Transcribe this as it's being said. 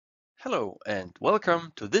Hello and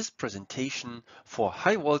welcome to this presentation for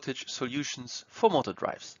high voltage solutions for motor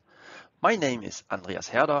drives. My name is Andreas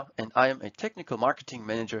Herder and I am a technical marketing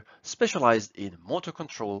manager specialized in motor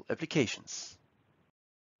control applications.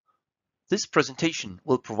 This presentation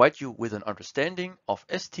will provide you with an understanding of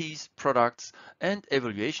ST's products and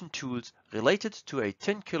evaluation tools related to a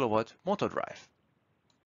 10 kilowatt motor drive.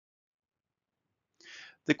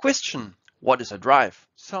 The question, what is a drive,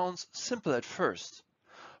 sounds simple at first.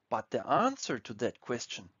 But the answer to that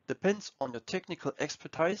question depends on your technical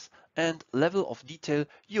expertise and level of detail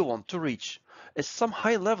you want to reach, as some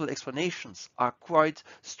high-level explanations are quite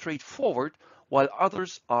straightforward while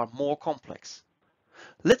others are more complex.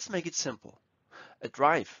 Let's make it simple. A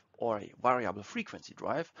drive, or a variable frequency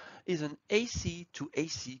drive, is an AC to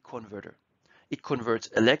AC converter. It converts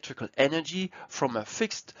electrical energy from a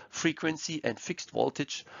fixed frequency and fixed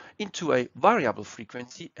voltage into a variable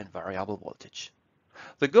frequency and variable voltage.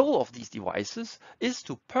 The goal of these devices is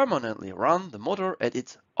to permanently run the motor at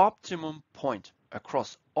its optimum point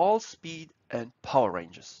across all speed and power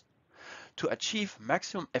ranges to achieve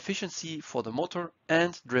maximum efficiency for the motor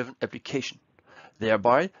and driven application,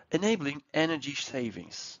 thereby enabling energy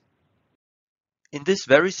savings. In this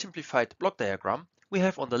very simplified block diagram, we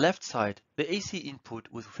have on the left side the AC input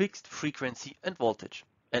with fixed frequency and voltage,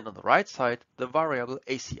 and on the right side the variable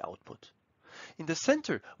AC output. In the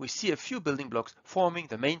center, we see a few building blocks forming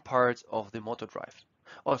the main parts of the motor drive.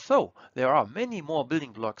 Although there are many more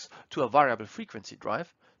building blocks to a variable frequency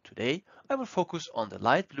drive, today I will focus on the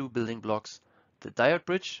light blue building blocks, the diode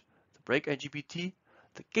bridge, the brake IGBT,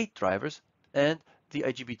 the gate drivers, and the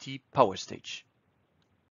IGBT power stage.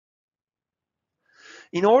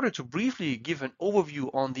 In order to briefly give an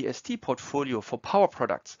overview on the ST portfolio for power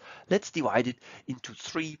products, let's divide it into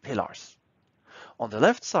three pillars. On the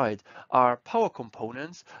left side are power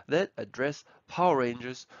components that address power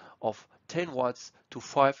ranges of 10 watts to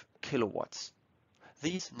 5 kilowatts.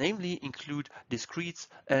 These namely include discretes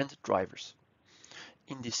and drivers.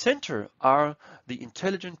 In the center are the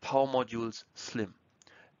intelligent power modules SLIM.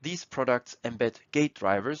 These products embed gate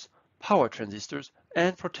drivers, power transistors,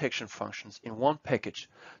 and protection functions in one package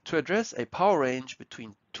to address a power range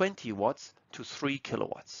between 20 watts to 3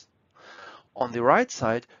 kilowatts. On the right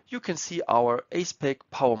side, you can see our STMicroelectronics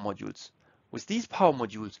power modules. With these power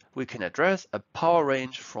modules, we can address a power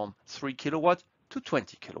range from 3 kW to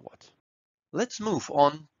 20 kW. Let's move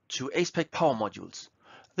on to STMicroelectronics power modules.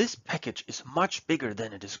 This package is much bigger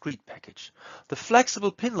than a discrete package. The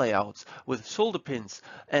flexible pin layouts with solder pins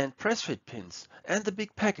and press fit pins and the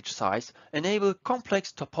big package size enable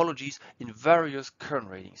complex topologies in various current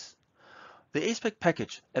ratings. The STMicroelectronics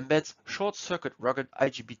package embeds short-circuit rugged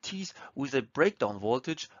IGBTs with a breakdown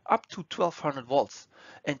voltage up to 1200 volts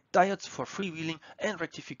and diodes for freewheeling and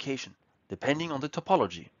rectification, depending on the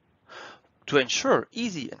topology. To ensure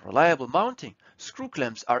easy and reliable mounting, screw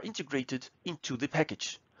clamps are integrated into the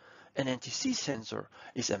package. An NTC sensor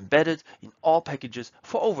is embedded in all packages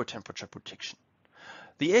for over-temperature protection.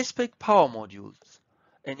 The STMicroelectronics power modules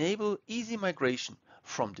enable easy migration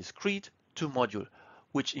from discrete to module,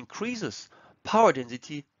 which increases power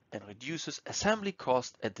density and reduces assembly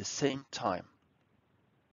cost at the same time.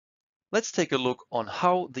 Let's take a look on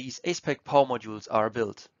how these STMicroelectronics power modules are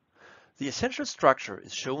built. The essential structure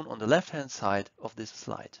is shown on the left-hand side of this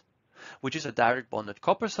slide, which is a direct bonded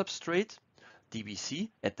copper substrate, DBC,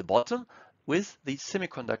 at the bottom with the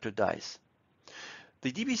semiconductor dies.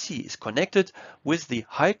 The DBC is connected with the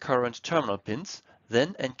high current terminal pins,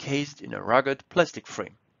 then encased in a rugged plastic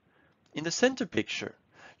frame. In the center picture,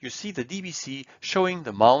 you see the DBC showing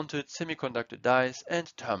the mounted semiconductor dies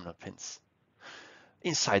and terminal pins.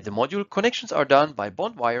 Inside the module, connections are done by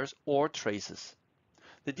bond wires or traces.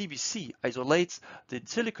 The DBC isolates the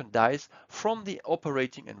silicon dies from the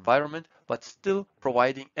operating environment, but still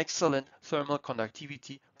providing excellent thermal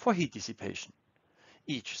conductivity for heat dissipation.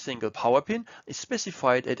 Each single power pin is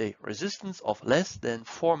specified at a resistance of less than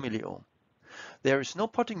 4 milliohm. There is no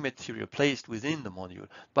potting material placed within the module,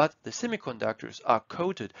 but the semiconductors are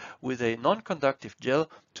coated with a non-conductive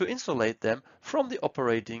gel to insulate them from the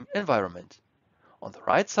operating environment. On the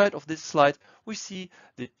right side of this slide, we see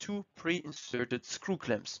the two pre-inserted screw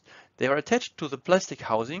clamps. They are attached to the plastic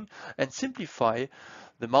housing and simplify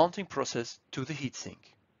the mounting process to the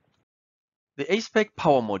heatsink. The STMicroelectronics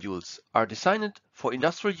power modules are designed for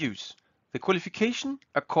industrial use. The qualification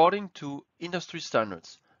according to industry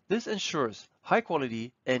standards. This ensures high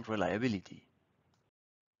quality and reliability.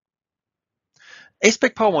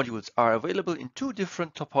 STMicroelectronics power modules are available in two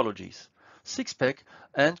different topologies, 6-pack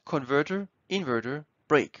and converter, inverter,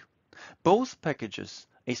 brake. Both packages,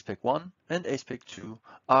 STMicroelectronics 1 and STMicroelectronics 2,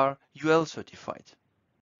 are UL certified.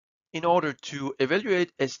 In order to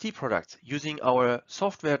evaluate ST products using our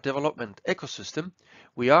software development ecosystem,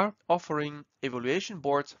 we are offering evaluation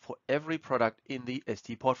boards for every product in the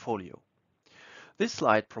ST portfolio. This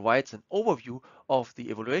slide provides an overview of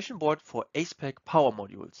the evaluation board for ASPEC power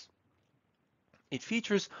modules. It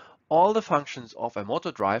features all the functions of a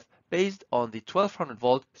motor drive based on the 1200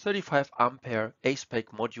 volt 35 ampere ASPEC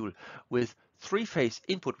module with 3-phase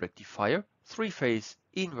input rectifier, 3-phase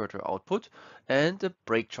inverter output, and a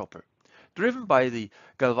brake chopper, driven by the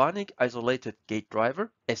galvanic isolated gate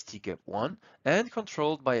driver STGAP1 and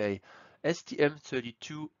controlled by a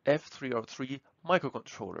STM32F303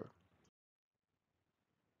 microcontroller.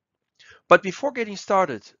 But before getting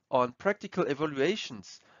started on practical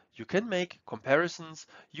evaluations, you can make comparisons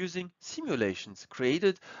using simulations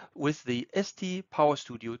created with the ST Power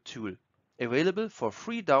Studio tool, available for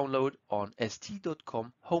free download on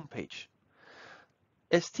st.com homepage.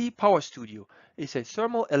 ST Power Studio is a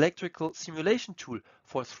thermal electrical simulation tool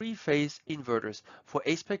for 3-phase inverters for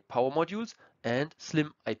ASPEC power modules and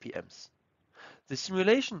slim IPMs. The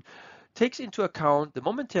simulation takes into account the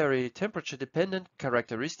momentary temperature-dependent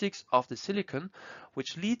characteristics of the silicon,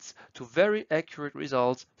 which leads to very accurate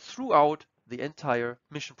results throughout the entire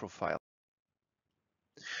mission profile.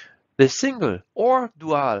 The single or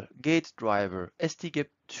dual gate driver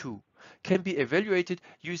STGAP2 can be evaluated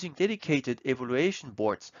using dedicated evaluation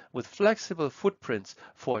boards with flexible footprints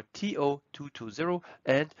for TO220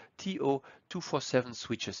 and TO247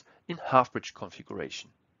 switches in half-bridge configuration.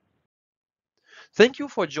 Thank you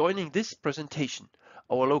for joining this presentation.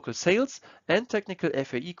 Our local sales and technical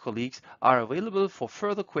FAE colleagues are available for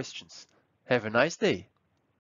further questions. Have a nice day.